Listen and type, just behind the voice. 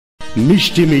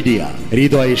মিষ্টি মিডিয়া,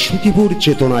 হৃদয়ে সুখীপুর,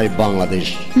 চেতনায় বাংলাদেশ।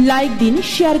 লাইক দিন,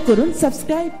 শেয়ার করুন,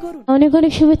 সাবস্ক্রাইব করুন। অনেক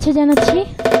অনেক শুভেচ্ছা জানাচ্ছি।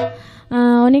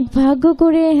 অনেক ভাগ্য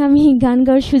করে আমি গান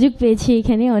গাওয়ার সুযোগ পেয়েছি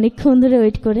এখানে, অনেকক্ষণ ধরে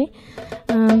ওয়েট করে।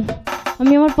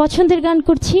 আমি আমার পছন্দের গান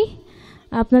করছি।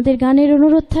 আপনাদের গানের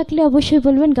অনুরোধ থাকলে অবশ্যই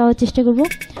বলবেন, গাওয়ার চেষ্টা করব।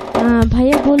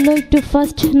 ভাইয়া বললো একটু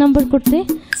ফার্স্ট নাম্বার করতে,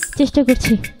 চেষ্টা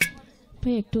করছি।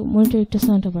 ভাই একটু মনিটর একটু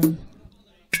সাউন্ডটা বাড়ান।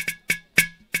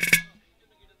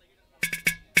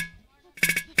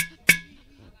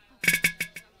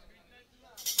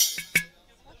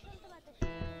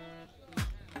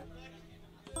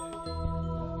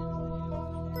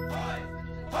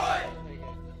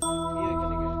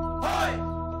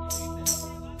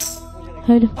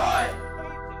 হ্যালো,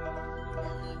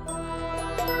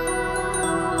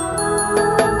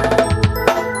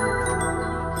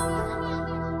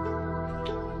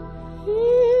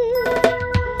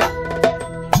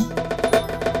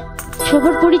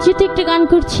 সবার পরিচিত একটা গান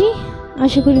করছি,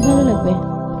 আশা করি ভালো লাগবে।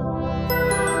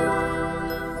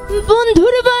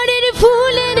 বন্ধুর বাড়ির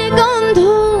ফুলের গন্ধ,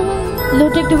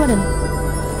 লোটা একটু বাড়ান।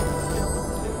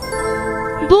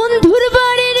 বন্ধুর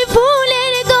বাড়ির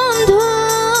ফুলের গন্ধ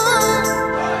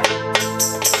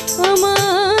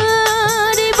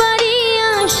আমার বাড়ি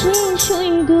আসে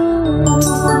সৈগ,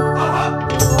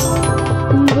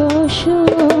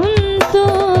 বসন্ত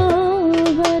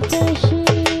বাতাসে।